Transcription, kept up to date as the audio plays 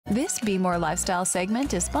This Be More Lifestyle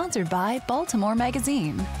segment is sponsored by Baltimore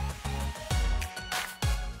Magazine.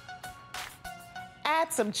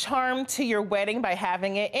 Add some charm to your wedding by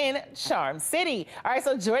having it in Charm City. All right,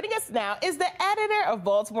 so joining us now is the editor of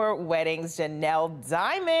Baltimore Weddings, Janelle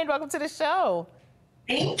Diamond. Welcome to the show.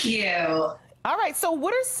 Thank you. All right, so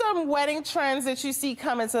what are some wedding trends that you see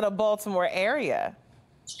coming to the Baltimore area?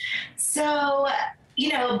 So,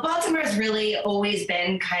 Baltimore's really always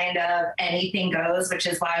been kind of anything goes, which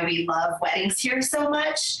is why we love weddings here so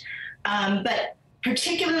much. But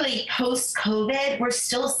particularly post-COVID, we're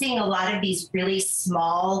still seeing a lot of these really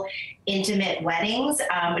small, intimate weddings,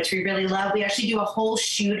 which we really love. We actually do a whole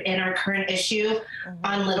shoot in our current issue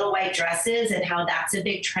on little white dresses and how that's a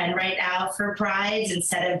big trend right now for brides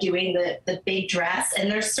instead of doing the big dress. And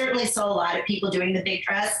there's certainly still a lot of people doing the big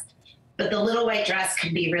dress, but the little white dress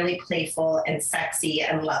can be really playful and sexy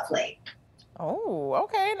and lovely. Oh,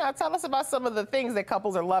 okay. Now tell us about some of the things that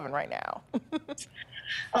couples are loving right now.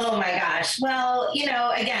 Oh my gosh. Well,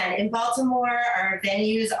 again, in Baltimore, our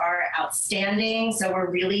venues are outstanding. So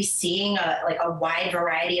we're really seeing a wide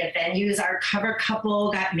variety of venues. Our cover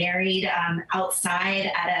couple got married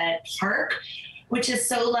outside at a park, which is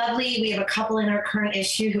so lovely. We have a couple in our current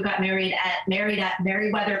issue who got married at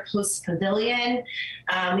Merriweather Post Pavilion.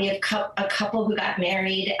 We have a couple who got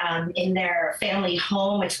married in their family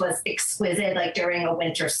home, which was exquisite, like during a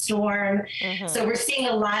winter storm. So we're seeing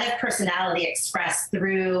a lot of personality expressed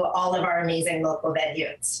through all of our amazing local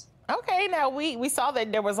venues. Okay, now we saw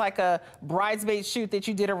that there was like a bridesmaid shoot that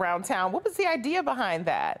you did around town. What was the idea behind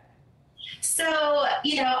that? So,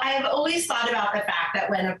 I've always thought about the fact that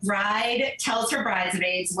when a bride tells her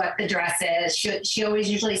bridesmaids what the dress is, she always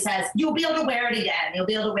usually says, "You'll be able to wear it again. You'll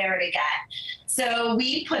be able to wear it again." So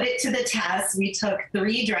we put it to the test. We took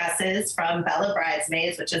 3 dresses from Bella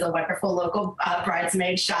Bridesmaids, which is a wonderful local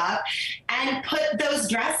bridesmaid shop, and put those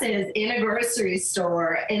dresses in a grocery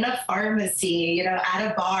store, in a pharmacy,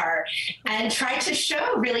 at a bar, and tried to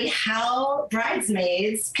show really how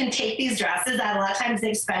bridesmaids can take these dresses that a lot of times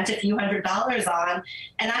they've spent a few $100s on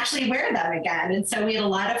and actually wear them again. And so we had a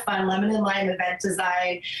lot of fun. Lemon and Lime event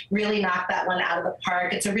design really knocked that one out of the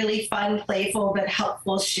park. It's a really fun, playful, but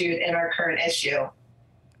helpful shoot in our current issue.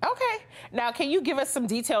 Okay. Now, can you give us some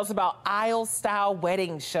details about aisle-style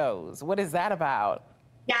wedding shows? What is that about?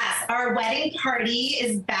 Yes, our wedding party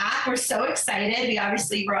is back. We're so excited. We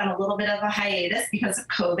obviously were on a little bit of a hiatus because of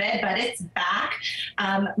COVID, but it's back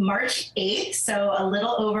March 8th. So a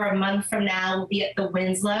little over a month from now, we'll be at the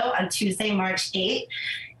Winslow on Tuesday, March 8th.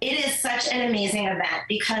 It is such an amazing event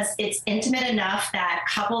because it's intimate enough that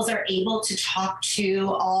couples are able to talk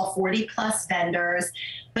to all 40 plus vendors,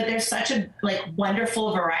 but there's such a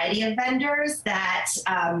wonderful variety of vendors that,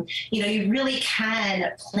 you really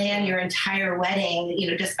can plan your entire wedding,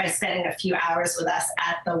 just by spending a few hours with us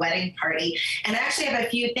at the wedding party. And I actually have a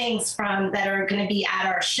few things that are going to be at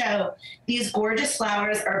our show. These gorgeous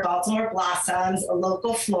flowers are Baltimore Blossoms, a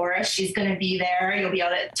local florist. She's going to be there. You'll be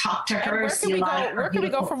able to talk to her. Where can we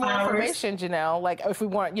go for more information, Janelle? Like if we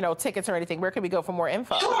want, tickets or anything, where can we go for more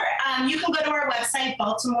info? Sure. You can go to our website,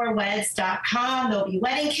 baltimoreweds.com. There'll be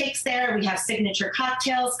wedding cakes there. We have signature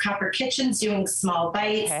cocktails, Copper Kitchen's doing small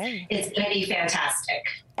bites. Okay. It's going to be fantastic.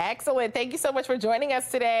 Excellent. Thank you so much for joining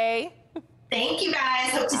us today. Thank you,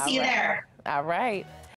 guys. Hope to see you there. All right.